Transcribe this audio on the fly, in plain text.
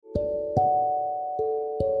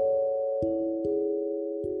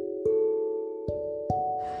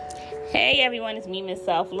Hey everyone, it's me, Miss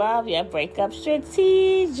Self Love, your breakup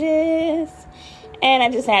strategist. And I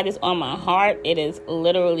just had this on my heart. It is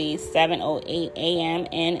literally 7:08 a.m.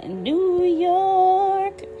 in New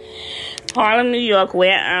York, Harlem, New York,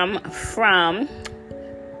 where I'm from.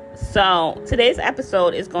 So today's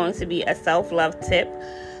episode is going to be a self-love tip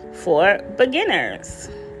for beginners.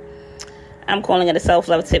 I'm calling it a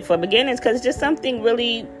self-love tip for beginners because it's just something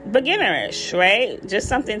really beginnerish, right? Just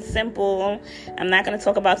something simple. I'm not going to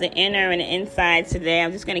talk about the inner and the inside today.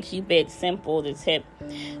 I'm just going to keep it simple, the tip.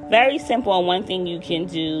 Very simple on one thing you can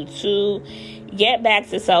do to get back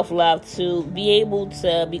to self-love, to be able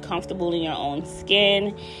to be comfortable in your own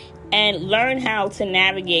skin and learn how to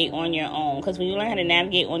navigate on your own. Because when you learn how to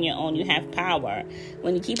navigate on your own, you have power.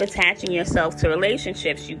 When you keep attaching yourself to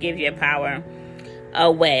relationships, you give your power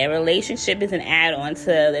away. A relationship is an add-on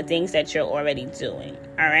to the things that you're already doing.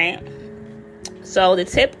 All right. So the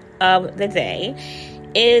tip of the day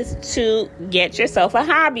is to get yourself a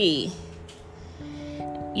hobby.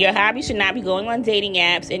 Your hobby should not be going on dating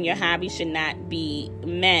apps, and your hobby should not be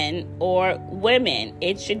men or women.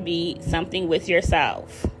 It should be something with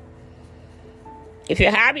yourself. If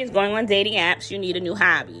your hobby is going on dating apps, you need a new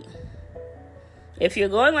hobby. If you're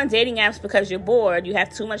going on dating apps because you're bored, you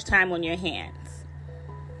have too much time on your hands.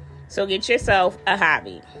 So get yourself a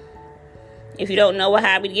hobby. If you don't know what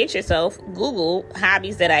hobby to get yourself, Google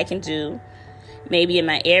hobbies that I can do. Maybe in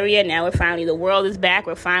my area. Now the world is back.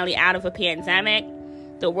 We're finally out of a pandemic.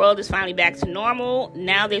 The world is finally back to normal.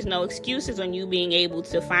 Now there's no excuses on you being able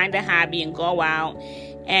to find a hobby and go out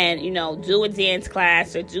and, do a dance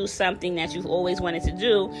class or do something that you've always wanted to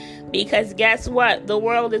do. Because guess what? The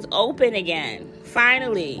world is open again.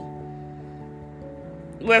 Finally.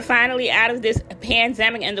 We're finally out of this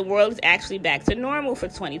pandemic and the world is actually back to normal for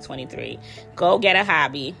 2023. Go get a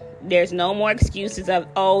hobby. There's no more excuses of,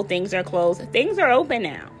 things are closed. Things are open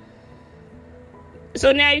now.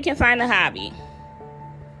 So now you can find a hobby.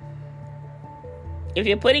 If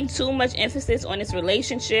you're putting too much emphasis on this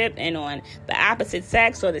relationship and on the opposite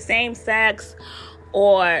sex or the same sex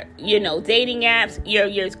or, dating apps,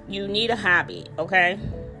 you need a hobby, okay?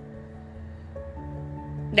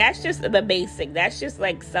 That's just the basic. That's just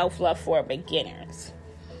like self-love for beginners.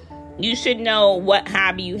 You should know what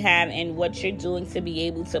hobby you have and what you're doing to be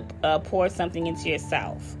able to pour something into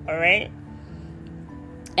yourself. All right?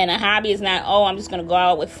 And a hobby is not, I'm just going to go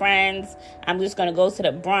out with friends. I'm just going to go to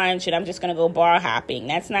the brunch and I'm just going to go bar hopping.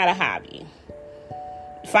 That's not a hobby.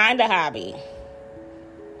 Find a hobby.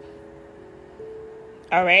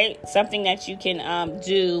 All right? Something that you can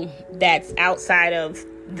do that's outside of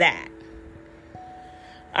that.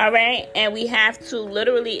 All right. And we have to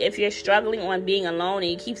literally, if you're struggling on being alone and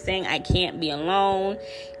you keep saying, I can't be alone,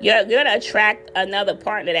 you're going to attract another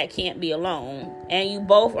partner that can't be alone. And you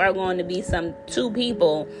both are going to be two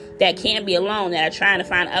people that can't be alone that are trying to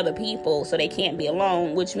find other people so they can't be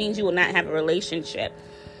alone, which means you will not have a relationship.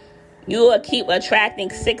 You will keep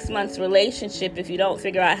attracting 6 months relationship if you don't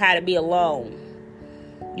figure out how to be alone.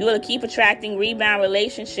 You will keep attracting rebound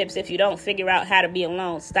relationships if you don't figure out how to be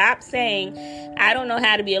alone. Stop saying, I don't know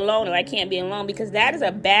how to be alone or I can't be alone, because that is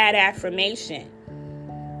a bad affirmation.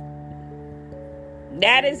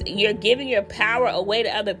 That is, you're giving your power away to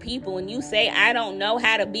other people when you say, I don't know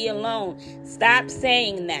how to be alone. Stop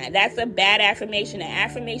saying that. That's a bad affirmation. The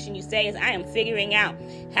affirmation you say is, I am figuring out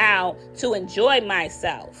how to enjoy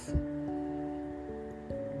myself.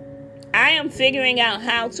 I am figuring out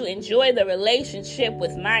how to enjoy the relationship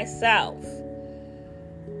with myself.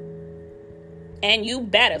 And you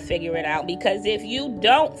better figure it out, because if you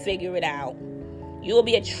don't figure it out, you will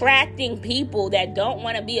be attracting people that don't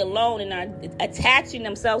want to be alone and are attaching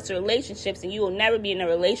themselves to relationships, and you will never be in a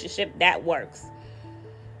relationship that works.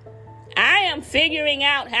 I am figuring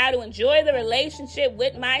out how to enjoy the relationship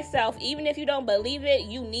with myself. Even if you don't believe it,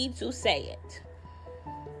 you need to say it.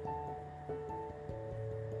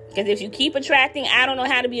 Because if you keep attracting, I don't know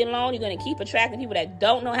how to be alone, you're going to keep attracting people that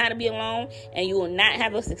don't know how to be alone, and you will not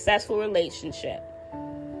have a successful relationship.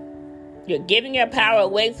 You're giving your power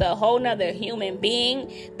away to a whole nother human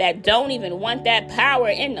being that don't even want that power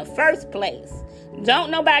in the first place.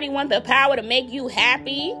 Don't nobody want the power to make you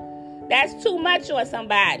happy. That's too much on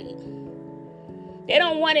somebody. They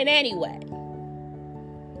don't want it anyway.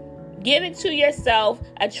 Give it to yourself.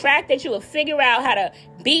 Attract that you will figure out how to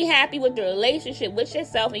be happy with the relationship with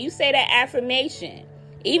yourself. And you say that affirmation.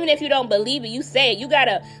 Even if you don't believe it, you say it. You got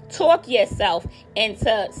to talk yourself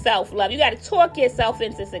into self-love. You got to talk yourself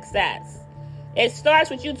into success. It starts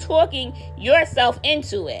with you talking yourself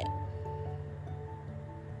into it.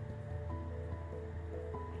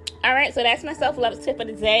 All right, so that's my self-love tip of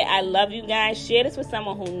the day. I love you guys. Share this with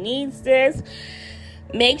someone who needs this.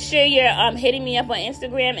 Make sure you're hitting me up on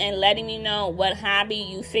Instagram and letting me know what hobby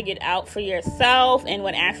you figured out for yourself and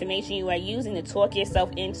what affirmation you are using to talk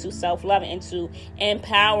yourself into self-love, into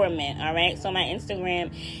empowerment, all right? So my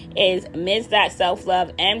Instagram is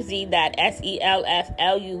ms.selflove,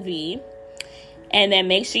 mz.selfluv. And then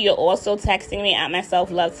make sure you're also texting me at my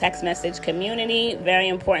self-love text message community. Very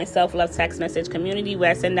important self-love text message community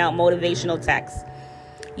where I send out motivational texts.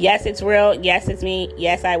 Yes, it's real. Yes, it's me.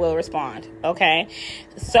 Yes, I will respond. Okay.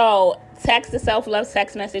 So text the self-love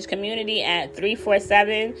text message community at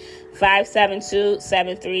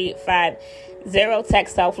 347-572-7350.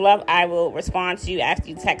 Text self-love. I will respond to you after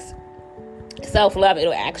you text self-love.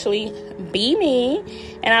 It'll actually be me,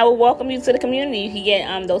 and I will welcome you to the community. You can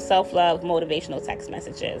get those self-love motivational text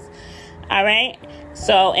messages. All right.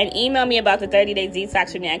 So, and email me about the 30-day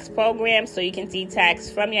detox from your ex program so you can detox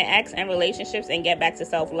from your ex and relationships and get back to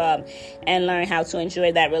self-love and learn how to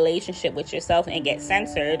enjoy that relationship with yourself and get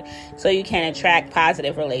centered so you can attract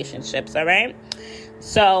positive relationships. All right.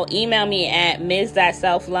 So email me at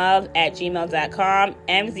ms.selflove@gmail.com,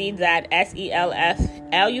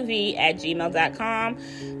 mz.selfluv@gmail.com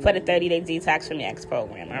for the 30-day detox from your ex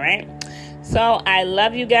program. All right. So I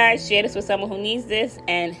love you guys. Share this with someone who needs this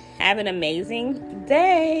and have an amazing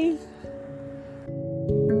day.